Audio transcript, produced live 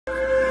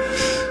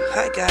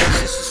Hi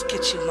guys, this is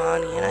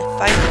Kitsumani, and I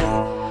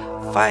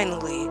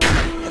finally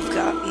have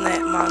gotten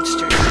that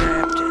monster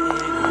trapped in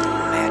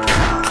Mad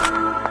Fog.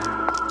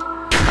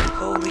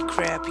 Holy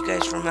crap, you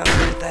guys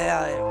remember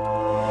that? I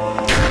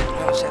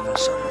was having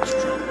so much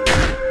trouble.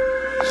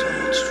 So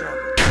much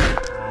trouble.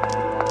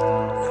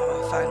 Now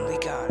I finally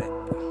got it.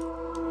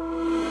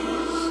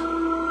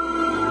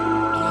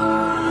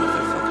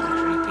 Motherfucking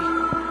creepy.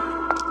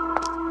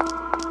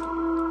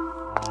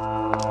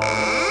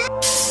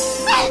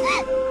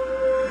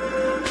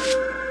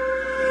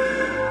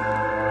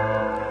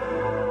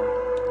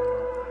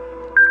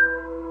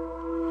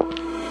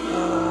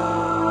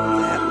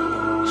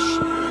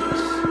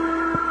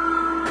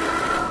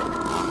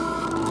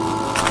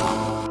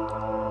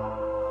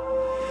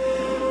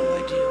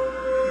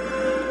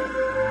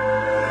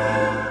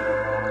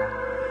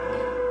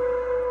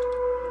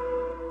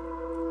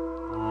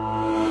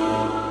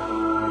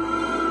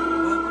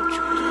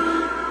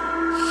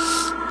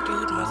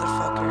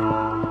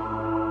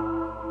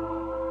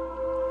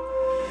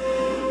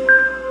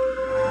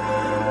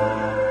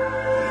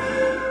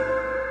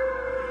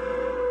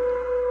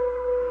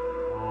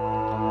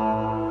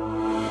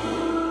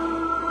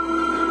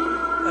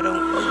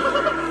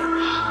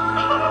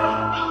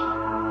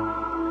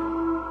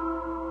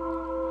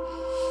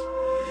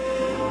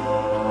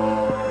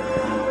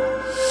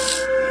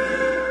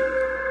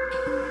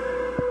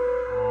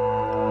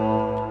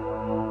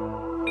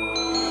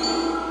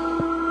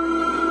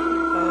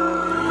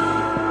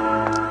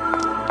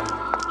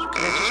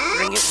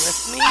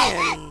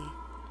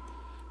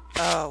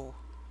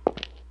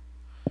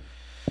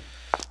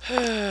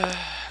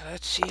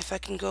 Let's see if I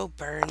can go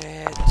burn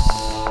it.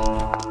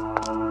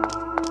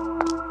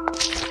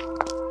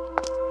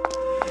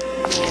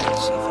 Yeah,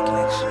 let's see if I can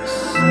actually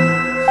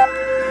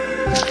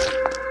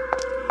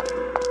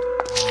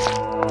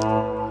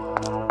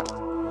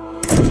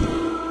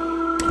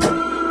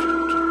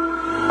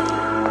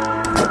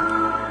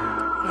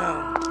No.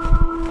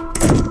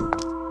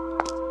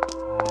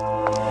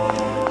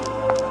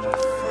 A lot of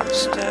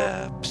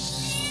footsteps.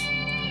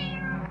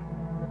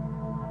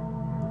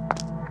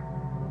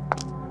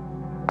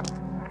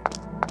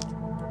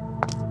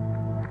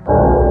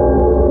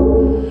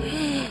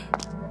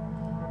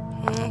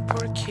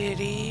 Poor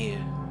kitty.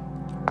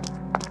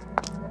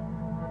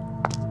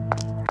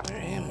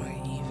 Where am I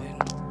even?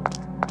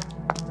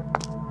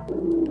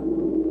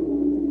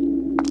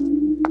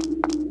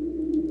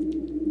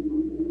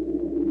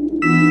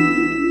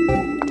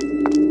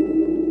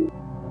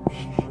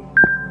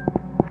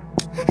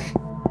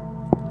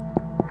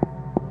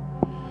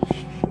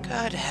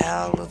 God,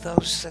 hell of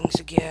those things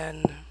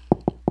again.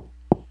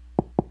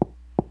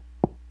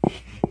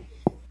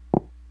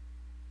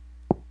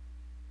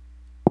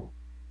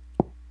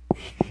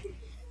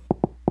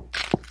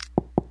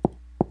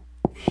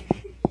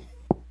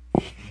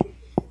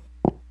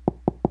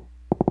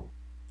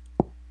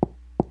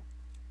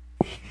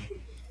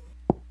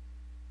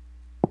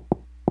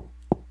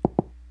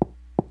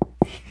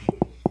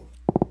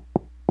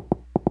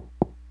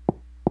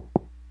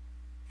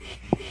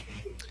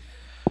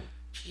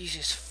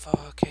 Jesus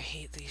fuck, I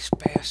hate these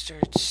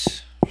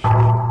bastards.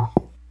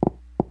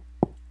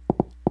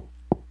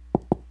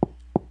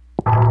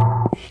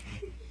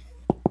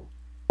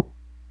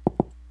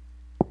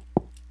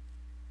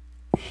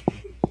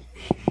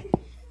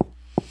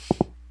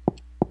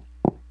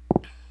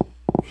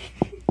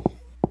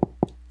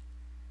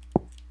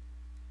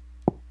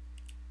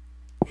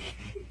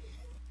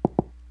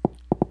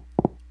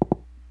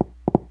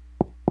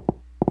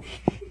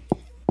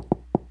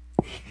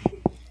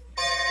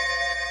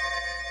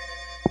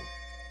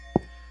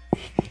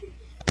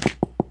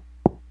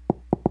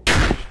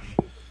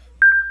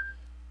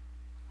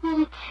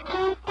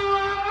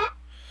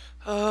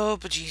 Oh,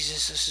 but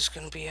Jesus, this is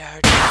gonna be a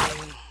hard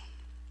game.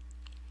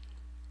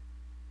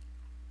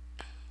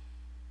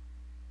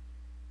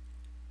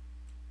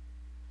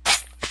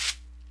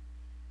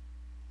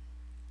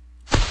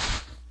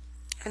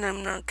 And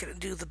I'm not gonna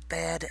do the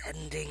bad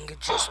ending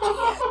just yet.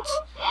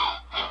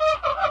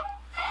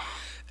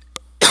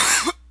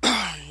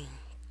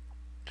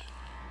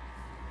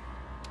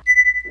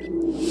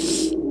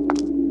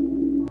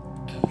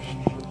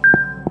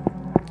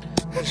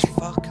 Just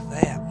fuck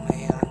that,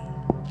 man.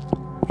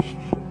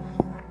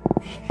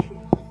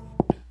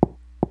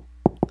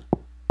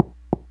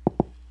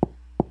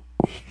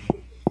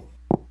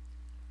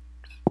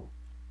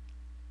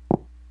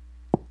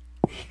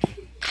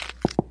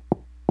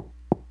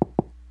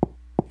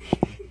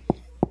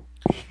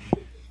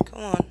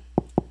 Come on.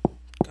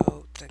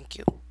 Go, thank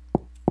you.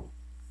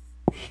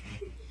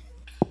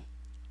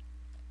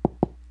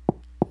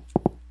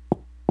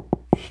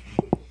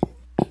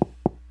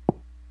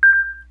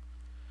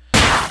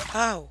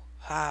 How?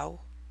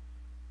 How?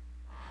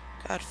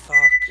 God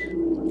fuck.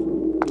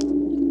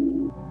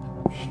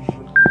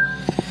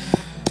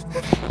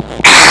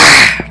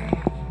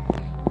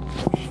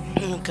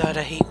 Oh god,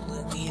 I hate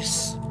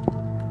Louise.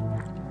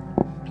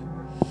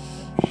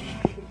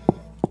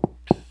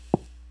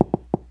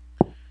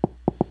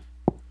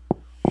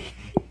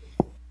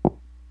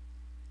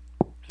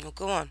 No,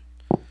 go on.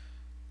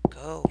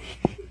 Go.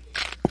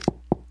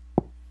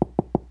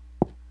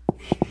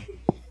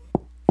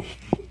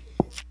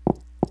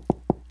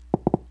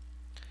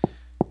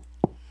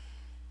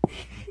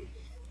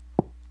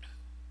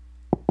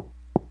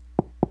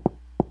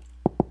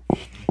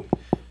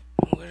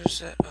 Where's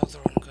that other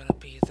one gonna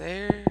be?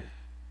 There?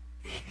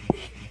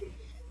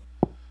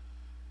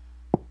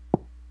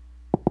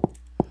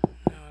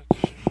 Now I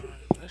can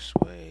run this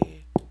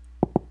way.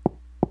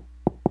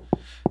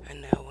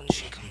 And now when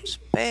she comes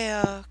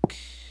back...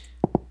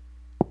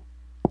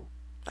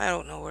 I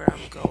don't know where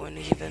I'm going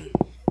even.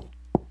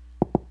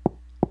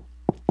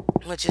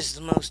 Which is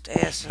the most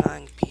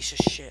asinine piece of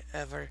shit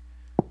ever.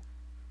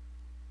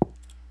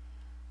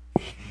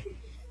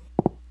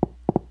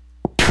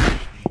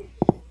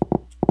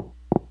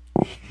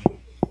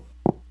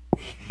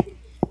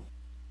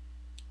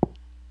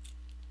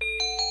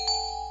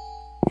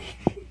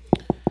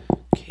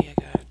 Okay, I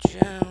got a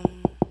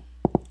gem.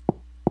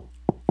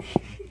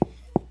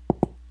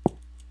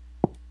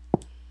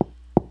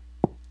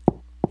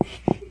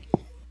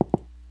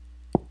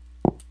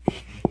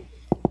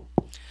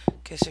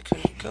 Guess I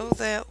couldn't go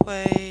that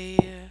way.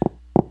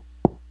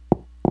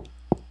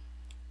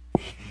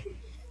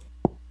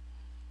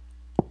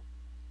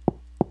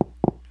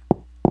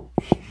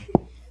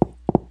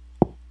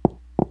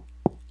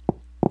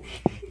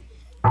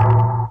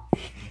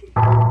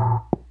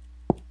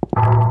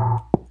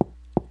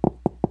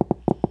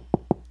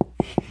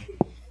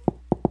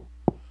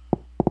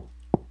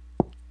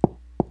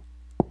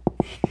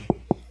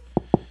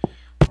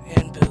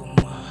 And boom.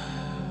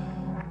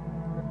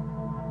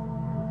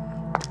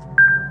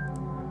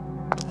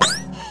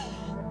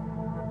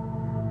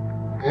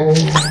 What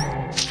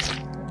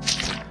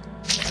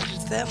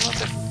is that I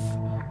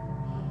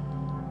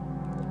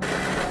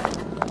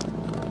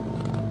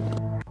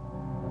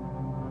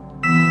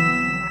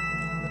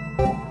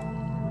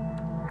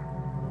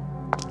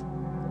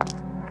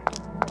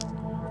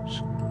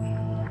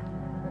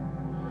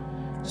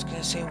was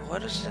gonna say,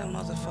 what is that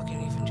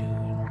motherfucking even doing?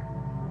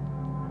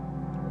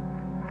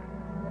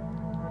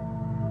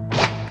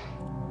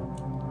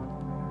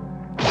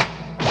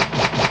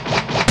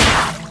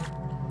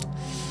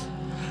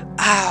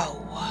 Ow!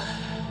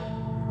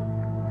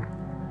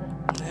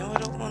 Now I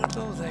don't want to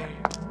go there.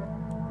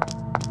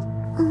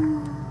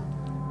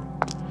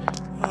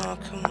 Oh,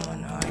 come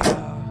on,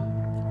 Aya.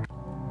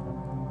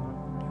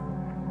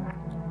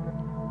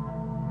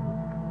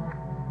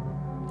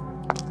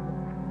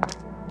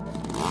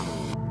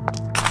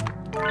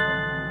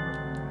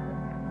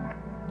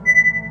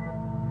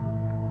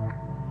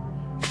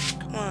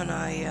 Come on,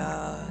 Aya.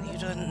 You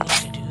don't need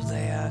to do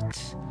that.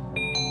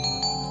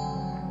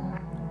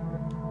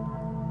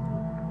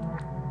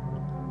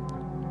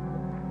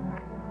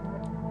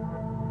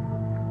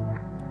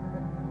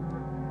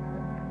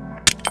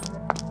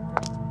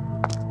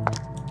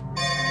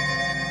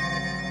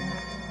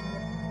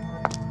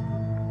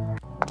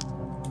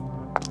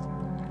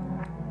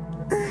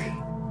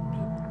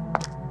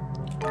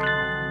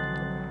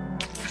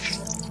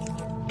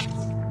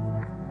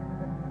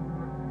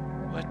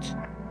 What?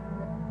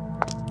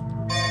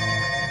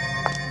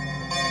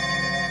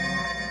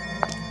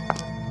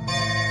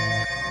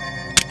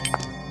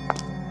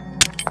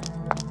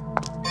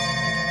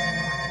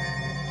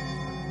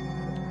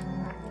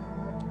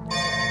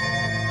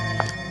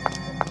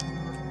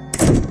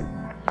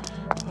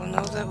 Well,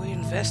 now that we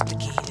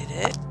investigated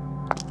it,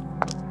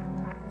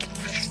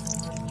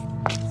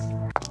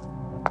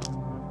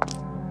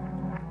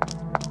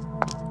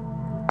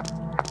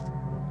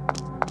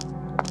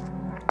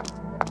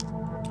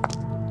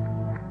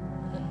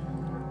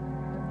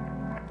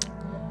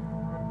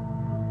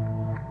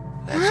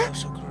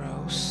 that's also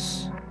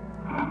gross.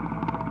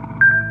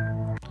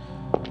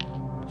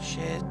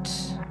 Shit.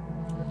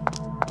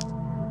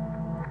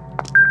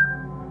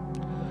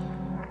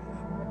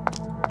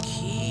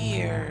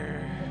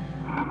 Here.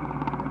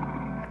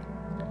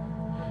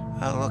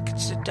 Oh, look,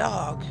 it's the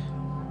dog.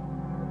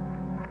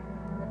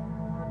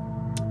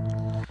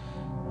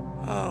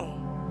 Oh.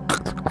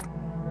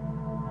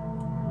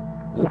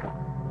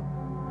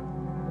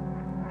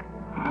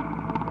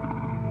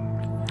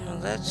 Well,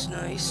 that's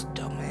nice,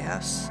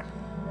 dumbass.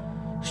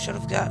 Should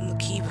have gotten the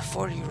key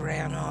before you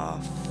ran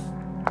off.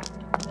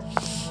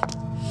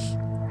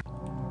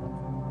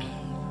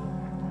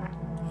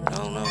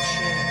 No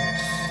shit.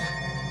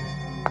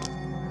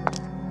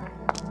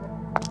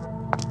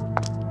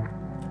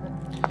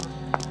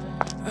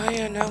 Oh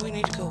yeah, now we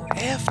need to go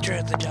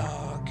after the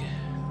dog.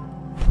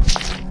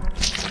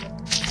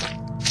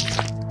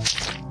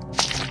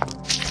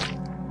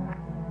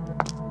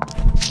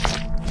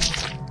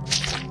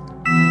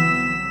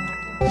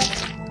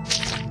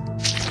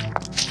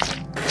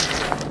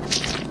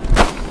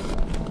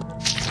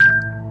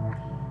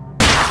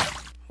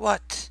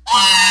 What?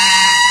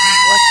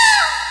 What?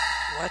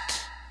 What?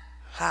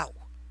 How?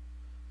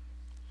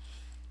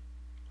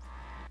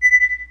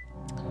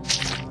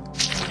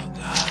 Oh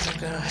god, I'm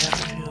gonna have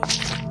to...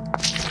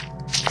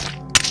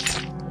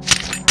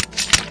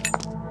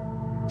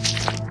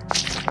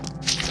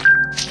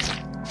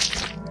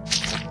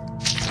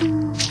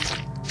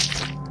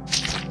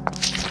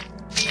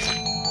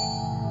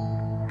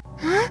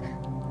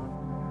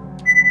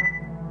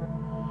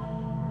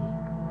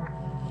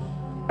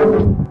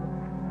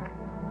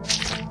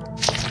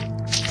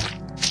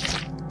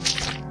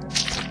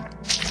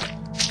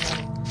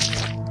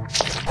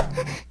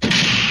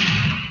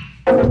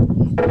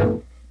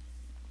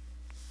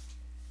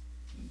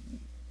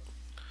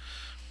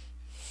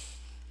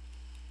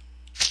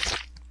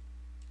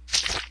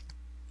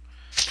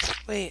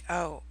 Wait,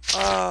 oh,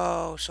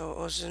 so it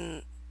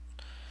wasn't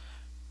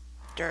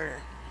dirt.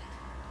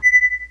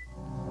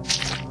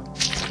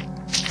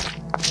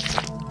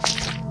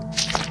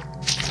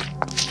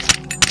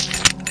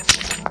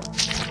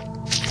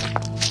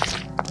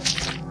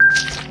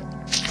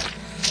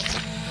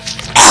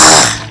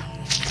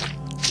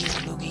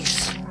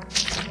 Loogies.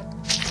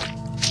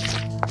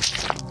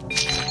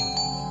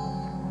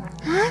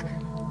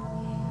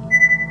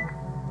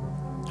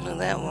 Well,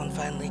 that one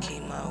finally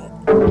came out.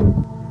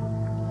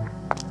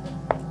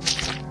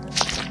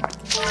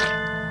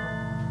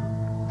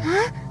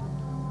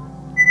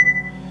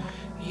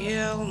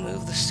 Yeah, we'll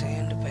move the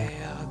sandbag.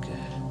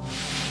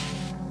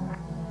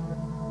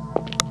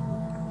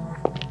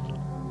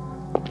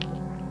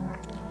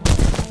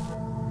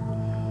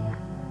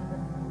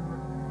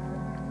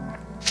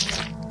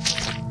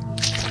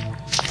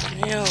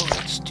 Yeah,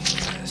 let's do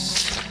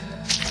this.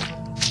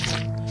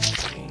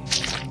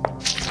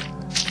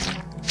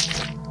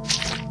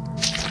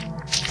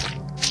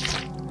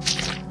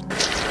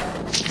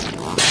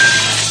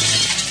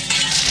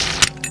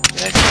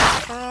 Did I get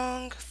it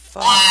wrong?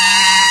 Fuck.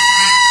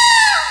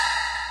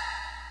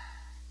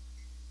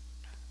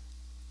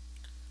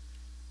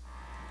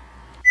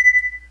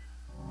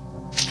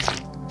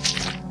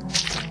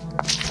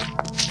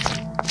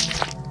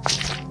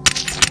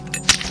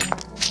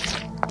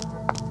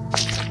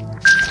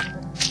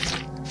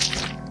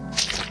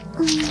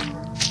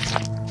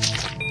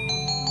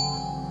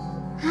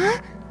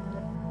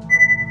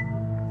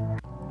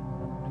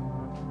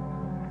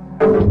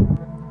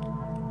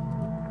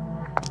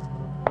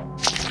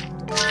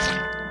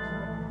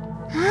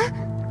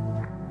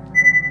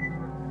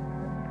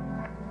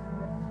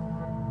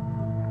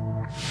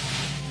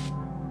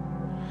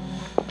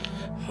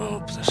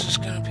 Hope this is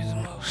gonna be the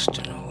most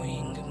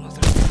annoying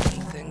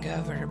motherfucking thing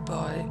ever,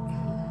 but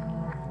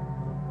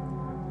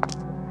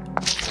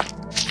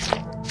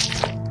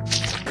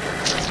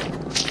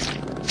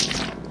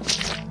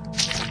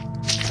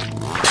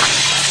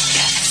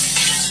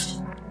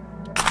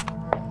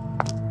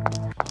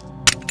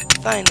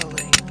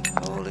finally,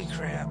 holy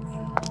crap.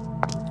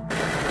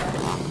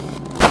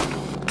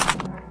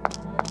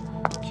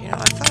 You know,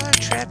 I thought I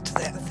trapped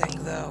that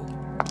thing though.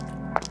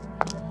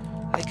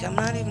 Like, I'm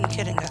not even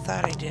kidding, I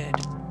thought I did.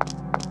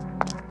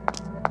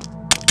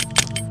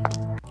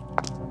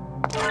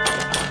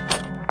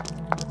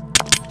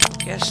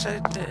 Guess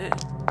it's dead.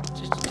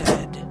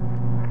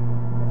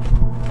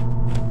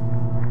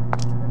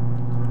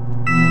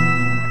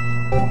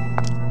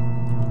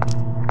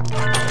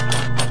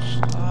 It's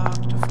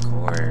locked, of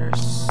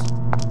course.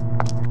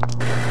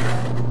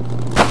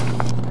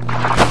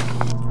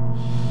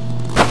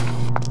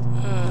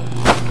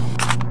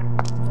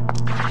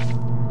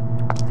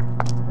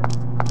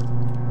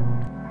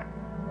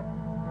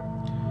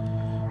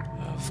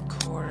 Of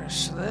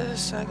course,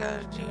 this I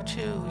gotta do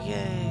too,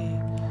 yay.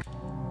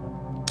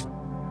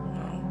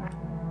 No.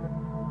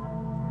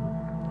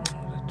 No,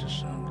 that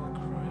does not look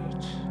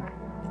right.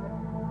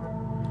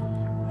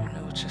 I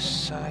know it's a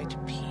side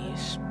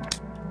piece,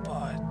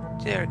 but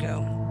there we go.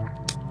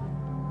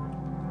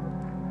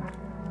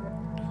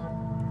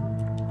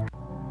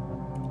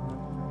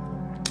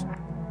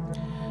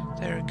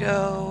 There we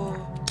go.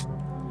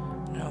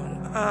 Now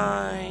an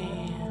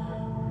eye.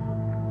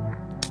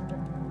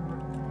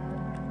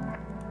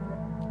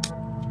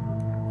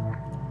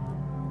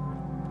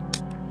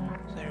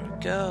 There we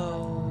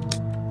go.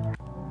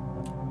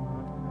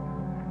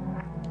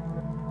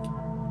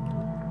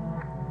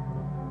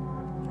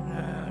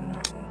 No.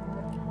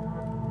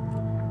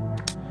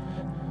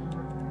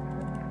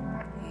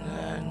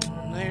 And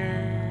then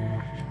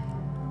there.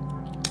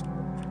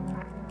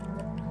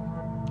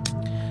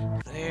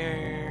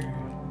 There.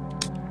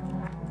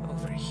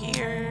 Over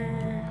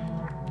here.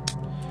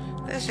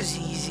 This is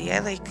easy. I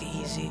like the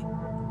easy.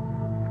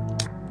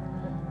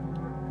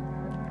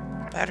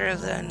 Better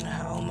than,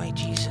 oh my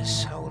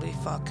Jesus, holy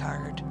fuck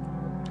hard.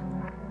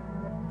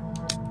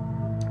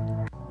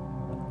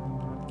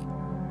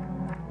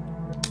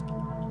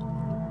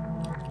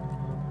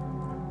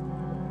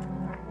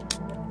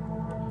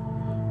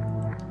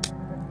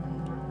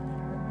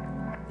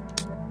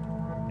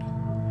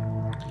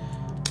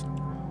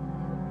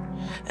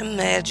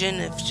 Imagine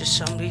if just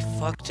somebody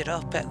fucked it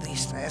up at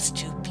least last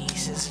two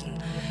pieces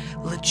and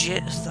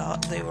legit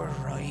thought they were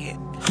right.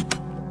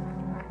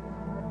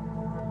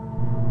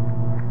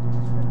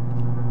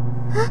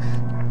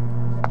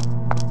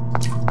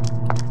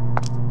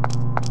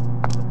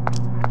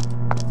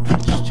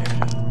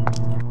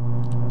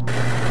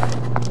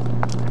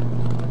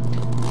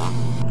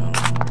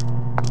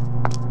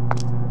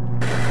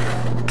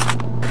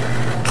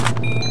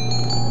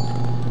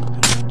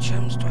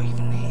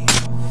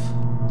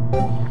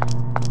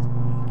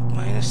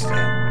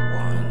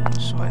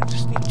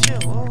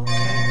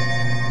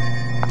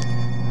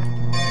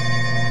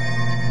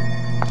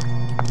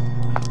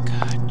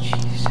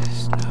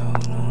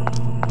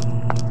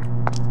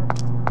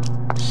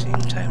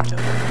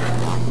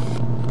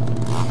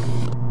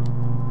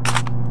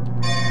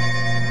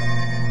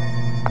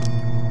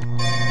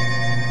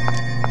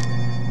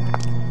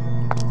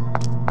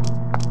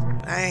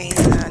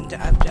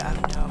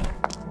 no.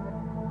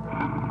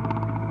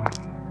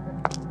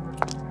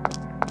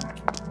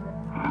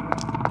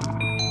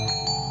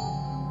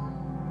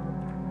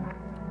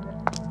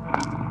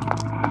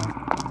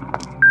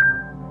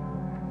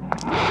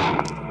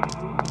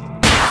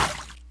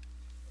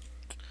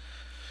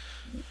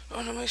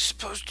 What am I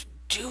supposed to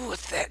do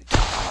with that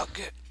dog?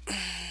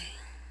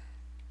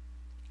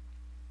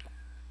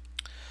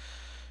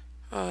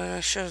 Oh, and I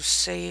should have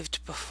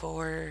saved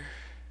before.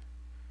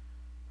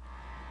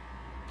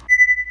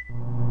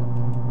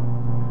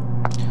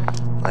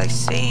 Well, I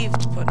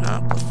saved, but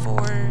not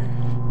before.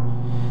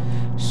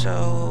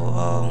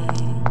 So,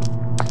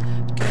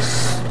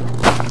 guess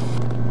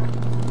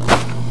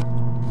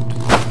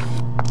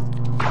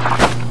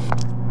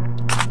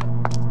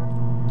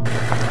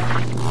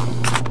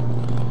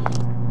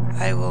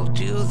I will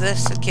do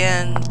this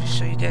again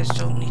so you guys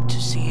don't need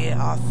to see it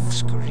off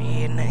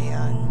screen,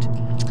 and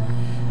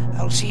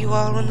I'll see you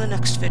all in the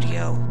next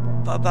video.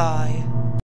 Bye-bye.